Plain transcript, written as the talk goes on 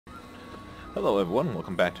Hello everyone,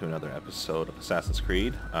 welcome back to another episode of Assassin's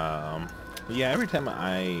Creed. Yeah, every time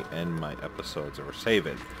I end my episodes, or save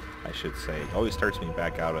it, I should say, it always starts me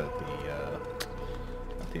back out at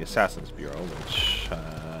the Assassin's Bureau, which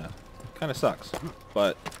kind of sucks,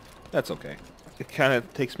 but that's okay. It kind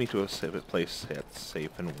of takes me to a place that's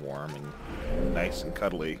safe and warm and nice and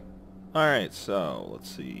cuddly. Alright, so, let's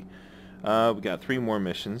see. We got 3 more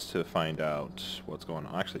missions to find out what's going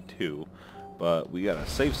on. Actually, 2. But we gotta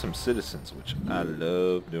save some citizens, which I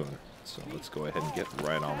love doing. So let's go ahead and get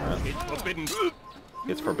right on that. It's forbidden.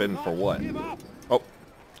 It's forbidden for what? Oh,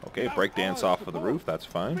 okay, break dance off of the roof, that's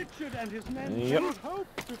fine. Yep.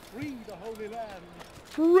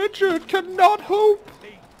 Richard cannot hope!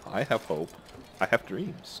 I have hope. I have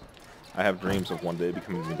dreams. I have dreams of one day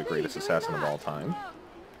becoming the greatest assassin of all time.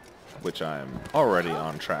 Which I am already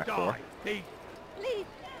on track for. Please,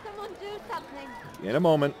 someone do something. In a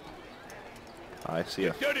moment. I see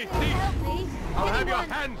a... Dirty thief! Help me. I'll have your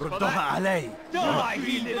Anyone. hands for that.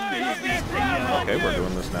 Okay, we're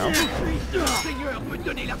doing this now.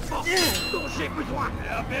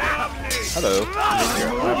 Hello. Here,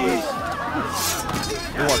 have this.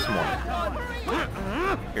 Who wants more?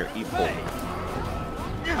 Here, eat full.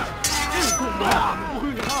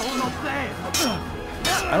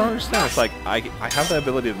 I don't understand. It's like, I have the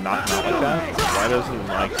ability to knock him out like that. Why doesn't,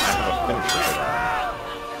 like, I have a finisher for that?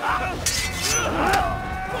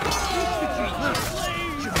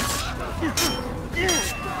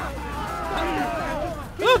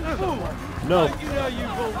 No.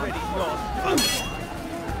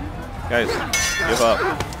 Guys, give up.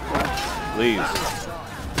 Please.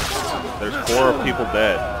 There's 4 people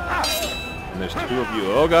dead. And there's 2 of you.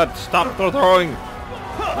 Oh god, stop throwing!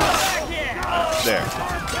 There.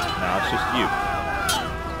 Now it's just you.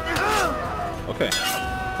 Okay.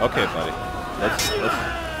 Okay, buddy.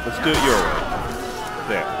 Let's do it your way.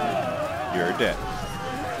 There. You're dead.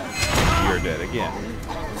 You're dead again.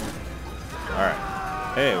 Alright.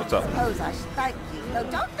 Hey, what's up? Suppose I should thank you. No,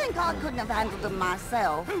 don't think I couldn't have handled them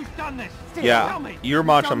myself. Who's done this? Still, Yeah, you're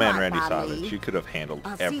Macho don't Man mind Randy by Savage. me. You could have handled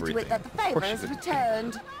I'll see everything. to it that the Of favor course you is could.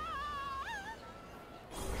 returned.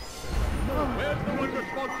 Where's the one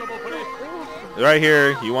responsible for this? Right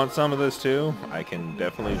here. You want some of this too? I can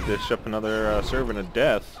definitely dish up another servant of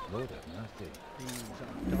death.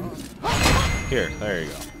 Here, there you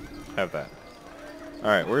go. Have that.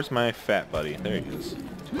 Alright, where's my fat buddy? There he is.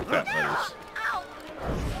 2 fat buddies.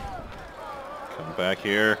 Come back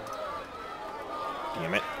here.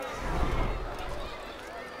 Damn it.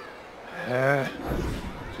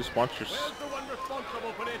 Just want your Where's the one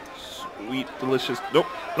responsible for this? sweet, delicious... Nope,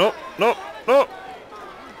 nope, nope, nope.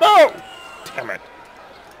 No! Damn it.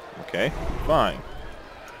 Okay, fine.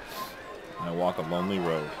 I walk a lonely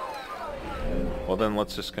road. Well then,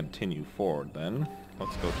 let's just continue forward then.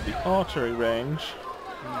 Let's go to the archery range.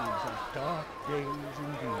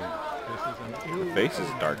 The face is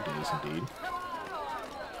dark days indeed.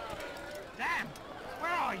 Damn!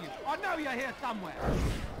 Where are you? I know you're here somewhere.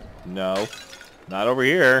 No, not over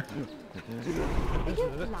here. Are you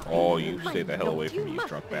blind? Oh, you stay the hell No, away from me, you mustn't.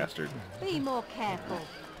 drunk bastard. Be more careful.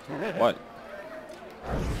 What?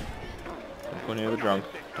 Don't go near the drunk.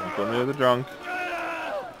 Don't go near the drunk.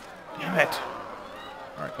 Damn it.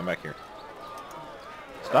 Alright, come back here.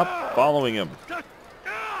 Stop following him.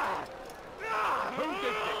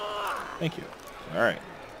 Thank you. Alright.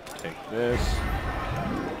 Take this.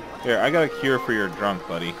 Here, I got a cure for your drunk,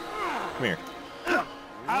 buddy. Come here.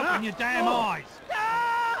 Open your damn eyes.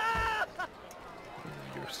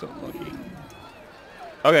 You're so lucky.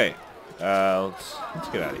 Okay. Let's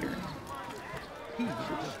get out of here.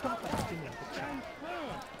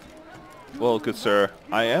 Well, good sir,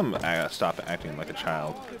 I am stop acting like a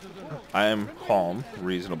child. I am calm,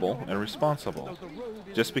 reasonable, and responsible.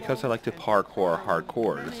 Just because I like to parkour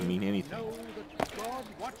hardcore doesn't mean anything.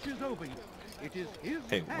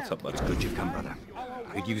 Hey, what's up, buddy? Good you've come, brother.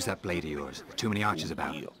 I could use that blade of yours. Too many archers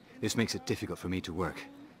about. This makes it difficult for me to work.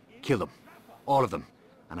 Kill them. All of them.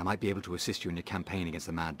 And I might be able to assist you in your campaign against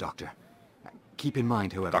the Mad Doctor. Keep in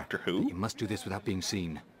mind, however, Doctor Who? that you must do this without being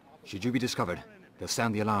seen. Should you be discovered, they'll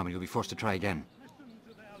sound the alarm and you'll be forced to try again.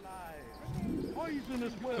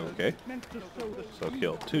 Okay. So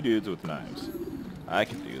kill 2 dudes with knives. I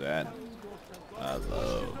can do that. I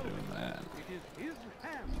love doing that.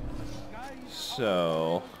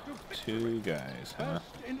 So, 2 guys, huh?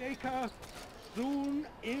 Soon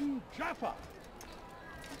in Jaffa.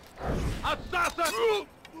 Assassin!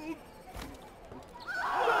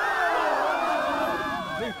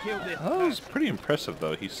 That was pretty impressive,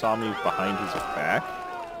 though. He saw me behind his back.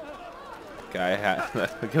 Guy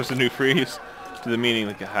that gives a new freeze to the meaning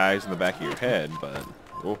that hides in the back of your head, but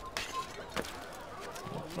oh,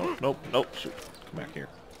 Nope, nope, nope. Shoot. Come back here.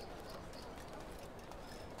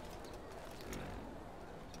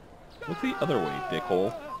 Look the other way,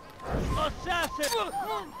 dickhole.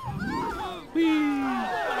 Whee!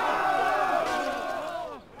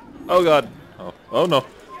 Oh god. Oh no.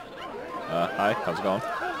 Hi, how's it going?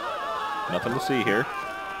 Nothing to see here.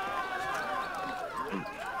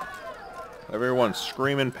 Everyone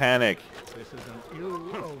scream in panic. This is an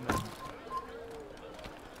ill omen.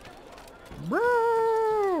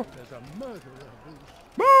 Boo! There's a murderer who's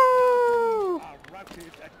Boo!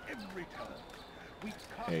 routed at every turn. We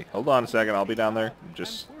can't Hey, hold on a second. I'll be down there.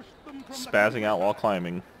 Just spazzing out while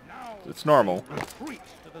climbing. It's normal. retreat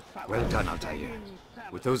to the south. Well done, I'll tell you.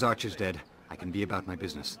 With those archers dead, I can be about my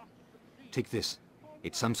business. Take this.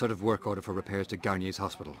 It's some sort of work order for repairs to Garnier's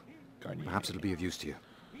hospital. Garnier. Perhaps it'll be of use to you.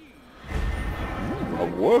 A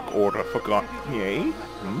work order for Garnier?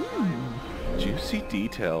 Juicy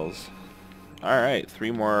details. Alright,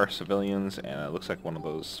 3 more civilians, and it looks like one of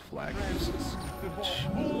those flag pieces.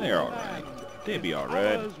 They're alright. They be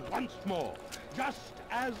alright. Ours once more, just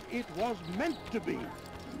as it was meant to be.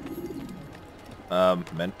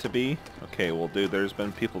 Meant to be? Okay, well dude, there's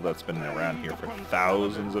been people that's been around here for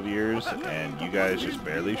thousands of years, and you guys just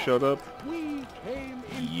barely showed up? We came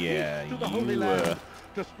in Yeah, peace to the Holy you, Land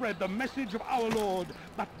to spread the message of our Lord,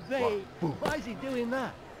 but they... Why is he doing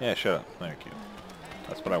that? Yeah, shut up. Thank you.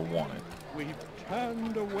 That's what I wanted. We've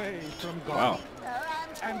turned away from Wow.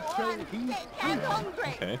 God. And so he I'm hungry.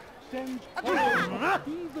 Okay. sends followers,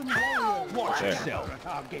 heathen warriors. Watch There. yourself. at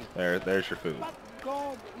our gate. There's your food. But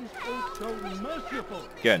God is also merciful.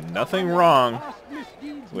 Again, nothing wrong Past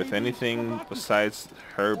misdeeds with may be anything forgotten. besides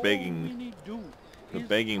her All we begging. need do The is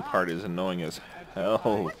begging part is annoying as hell.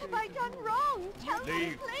 What have I done wrong? Tell me,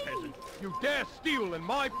 leave, please. peasant. You dare steal in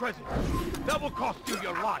my presence. That will cost you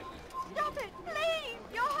your life. Stop it, please.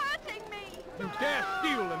 You're hurting me. You dare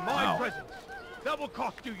steal in my Wow. presence. That will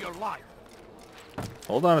cost you your life.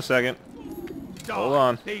 Hold on a second. Die, Hold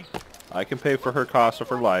on. thief. I can pay for her cost of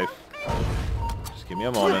her life. Just give me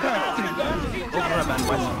a moment. There.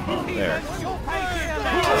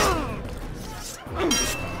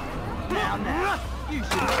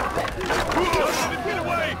 Get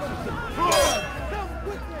away!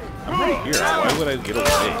 I'm right here. Why would I get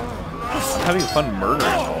away? I'm having fun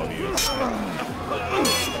murdering all of you.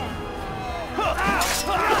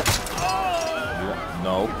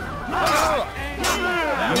 No.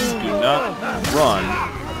 You do not run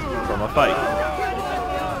from a fight.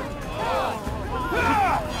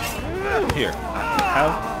 Here,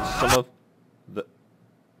 have some of the...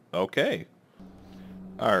 Okay.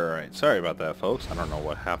 Alright, sorry about that, folks. I don't know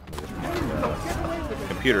what happened with my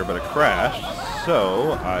computer, but it crashed.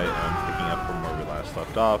 So, I am picking up from where we last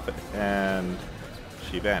left off, and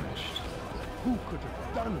she vanished. Who could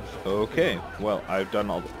have done so? Okay, well, I've done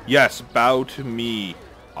all the... Yes, bow to me.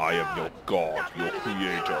 I am your god, your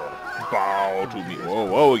creator. Bow to me. Whoa,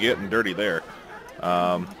 whoa, getting dirty there.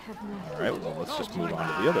 Alright, well, let's just move on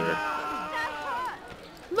to the other...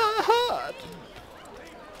 The hut!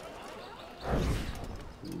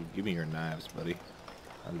 Ooh, give me your knives, buddy.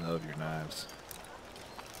 I love your knives.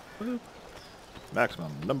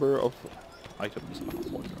 Maximum number of items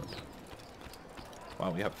acquired.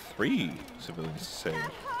 Wow, we have 3 civilians to save.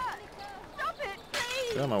 Stop it,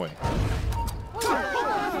 please. Get out of my way.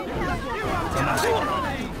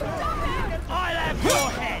 I'll have your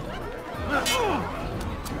head!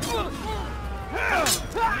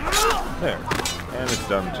 There. And it's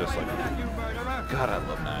done just like that. God, I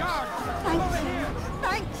love knives. Thank you.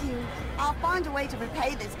 Thank you. I'll find a way to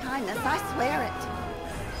repay this kindness, I swear it.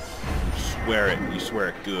 Swear it. You swear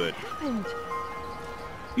it good.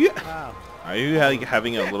 Yeah. Are you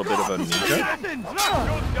having a little bit of amnesia? You'll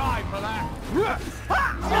die for that!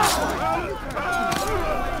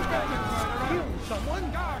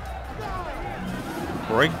 Someone?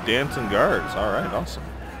 Break dancing guards. Alright, awesome.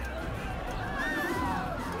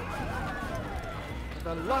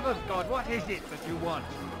 For the love of God, what is it that you want?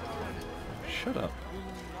 Shut up.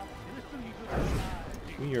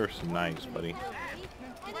 Give me your knives, buddy.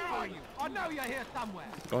 Where are you? I know you're here somewhere.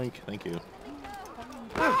 Doink, thank you.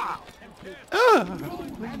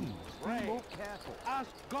 Pray. More careful. Ask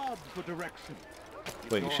God for direction.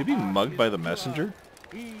 Wait, you should be mugged by the messenger?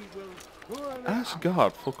 He will surely Ask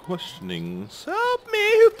God for questionings. Help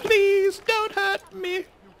me, please, don't hurt me.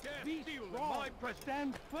 be steal in my presence.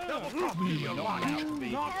 Stand firm. That will cost you your life. Help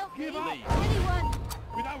me. Not give up. Anyone.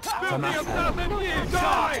 Without spilling yourself in here.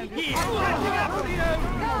 Die here. Get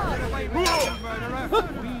away with that, murderer.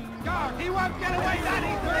 God, he won't get away that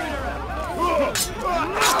easily.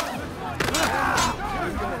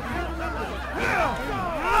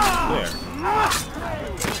 There.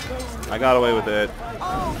 I got away with it.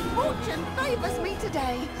 Oh, fortune favors me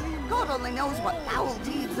today. God only knows what foul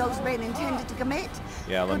deeds those men intended to commit.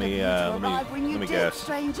 Yeah, let me guess.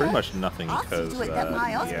 Stranger. Pretty much nothing I'll see because to it that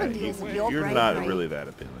my husband yeah, hears of your you're not bravery. really that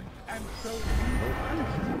appealing.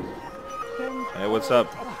 Hey, what's up?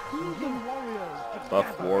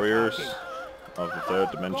 Buff warriors of the third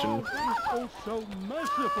dimension. Also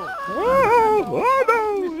merciful. Oh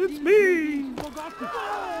no, it's me!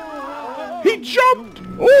 He jumped!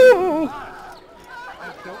 Oh!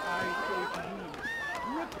 So I say to you,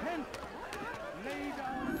 repent, lay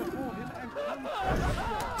down before him and confess.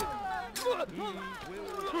 He will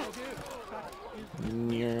forgive.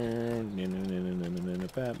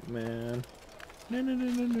 Batman.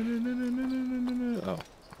 Oh.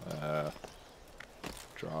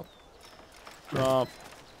 Drop. Drop.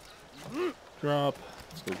 Drop.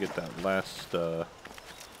 Let's go get that last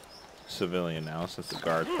civilian now, since the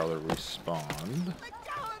guards probably respawned. Let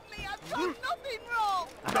go of me, I've done nothing wrong.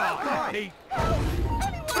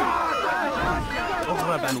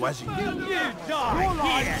 You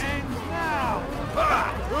die here now.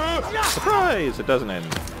 Surprise! It doesn't end.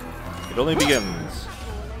 It only begins.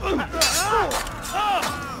 Come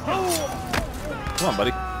on,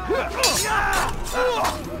 buddy.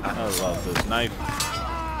 I love this knife.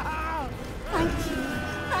 Thank you.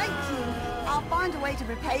 Thank you. I'll find a way to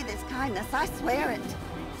repay this kindness, I swear it.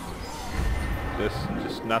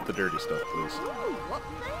 Just not the dirty stuff, please. Ooh, what's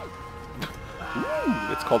this?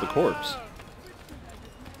 Ooh, it's called a corpse.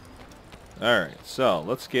 Alright, so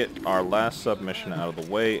let's get our last submission out of the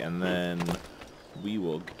way, and then we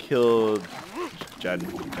will kill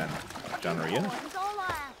Janria. Coins, all I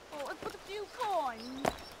asked for is but a few coins.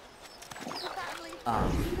 Does that at least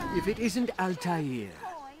If it isn't Altair,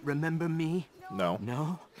 remember me? No.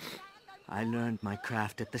 No? I learned my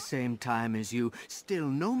craft at the same time as you. Still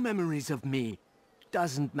no memories of me.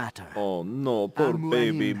 Doesn't matter. Oh no, poor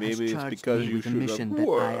baby. Al-Mualim has Maybe it's charged because me you with a should mission have that I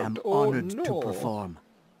worked. am Oh honored no. to perform.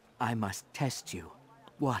 I must test you.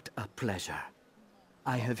 What a pleasure.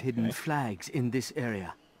 I have hidden flags in this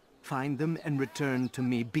area. Find them and return to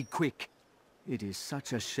me. Be quick. It is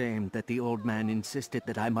such a shame that the old man insisted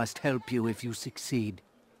that I must help you if you succeed.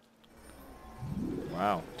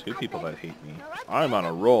 Wow, 2 people that hate me. I'm on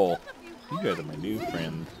a roll. You guys are my new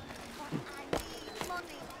friends.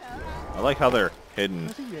 I like how they're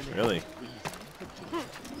hidden. Really.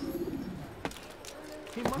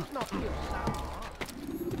 He must not be of sound heart.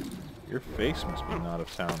 Your face must be not a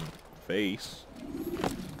sound face.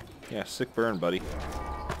 Yeah, sick burn, buddy.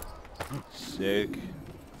 Sick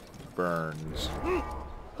burns. I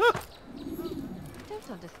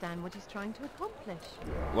don't understand what he's trying to accomplish.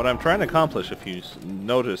 What I'm trying to accomplish, if you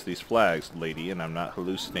notice these flags, lady, and I'm not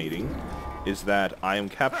hallucinating, is that I am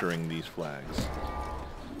capturing these flags.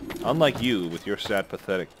 Unlike you, with your sad,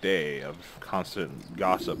 pathetic day of constant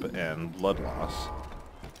gossip and blood loss,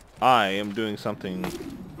 I am doing something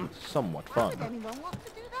somewhat fun. anyone want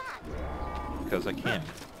to do that? Because I can.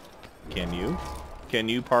 Can you? Can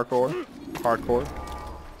you parkour? Hardcore?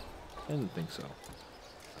 I didn't think so.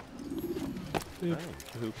 Boop,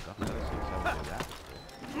 boop.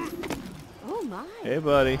 Oh my. Hey,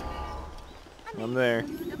 buddy. I'm there.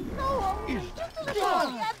 Get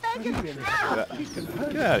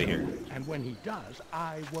out of here. And when he does,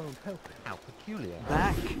 I won't help him. How peculiar.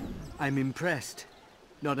 Back? I'm impressed.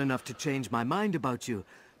 Not enough to change my mind about you,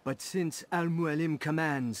 but since Al-Mualim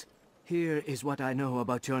commands, here is what I know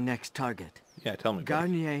about your next target. Yeah, tell me, buddy.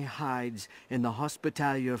 Garnier hides in the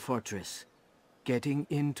Hospitalier Fortress. Getting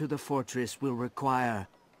into the fortress will require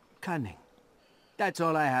cunning. That's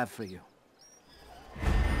all I have for you.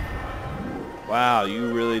 Wow,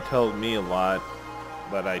 you really told me a lot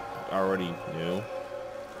that I already knew.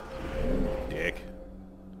 Dick.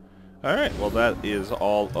 Alright, well that is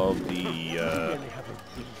all of the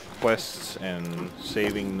quests and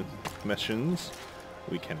saving missions.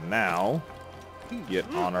 We can now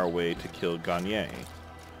get on our way to kill Garnier.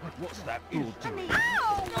 What's that fool doing?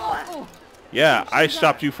 Yeah, I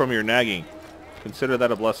stopped you from your nagging. Consider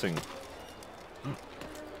that a blessing.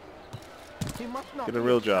 He must not Get be a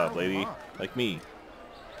real of job, sound lady. heart. Like me.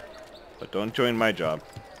 But don't join my job.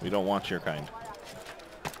 We don't want your kind.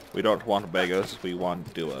 We don't want beggars, we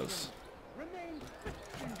want doers.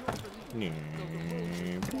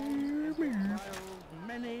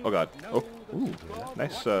 Oh god. Oh, ooh.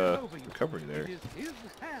 Nice recovery there.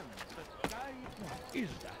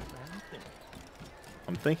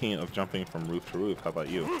 I'm thinking of jumping from roof to roof. How about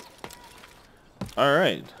you?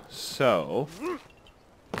 Alright, so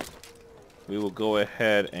we will go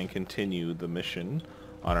ahead and continue the mission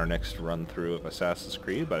on our next run through of Assassin's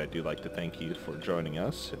Creed, but I do like to thank you for joining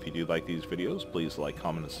us. If you do like these videos, please like,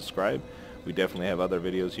 comment, and subscribe. We definitely have other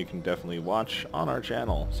videos you can definitely watch on our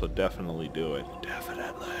channel, so definitely do it.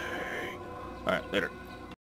 Definitely. Alright, later.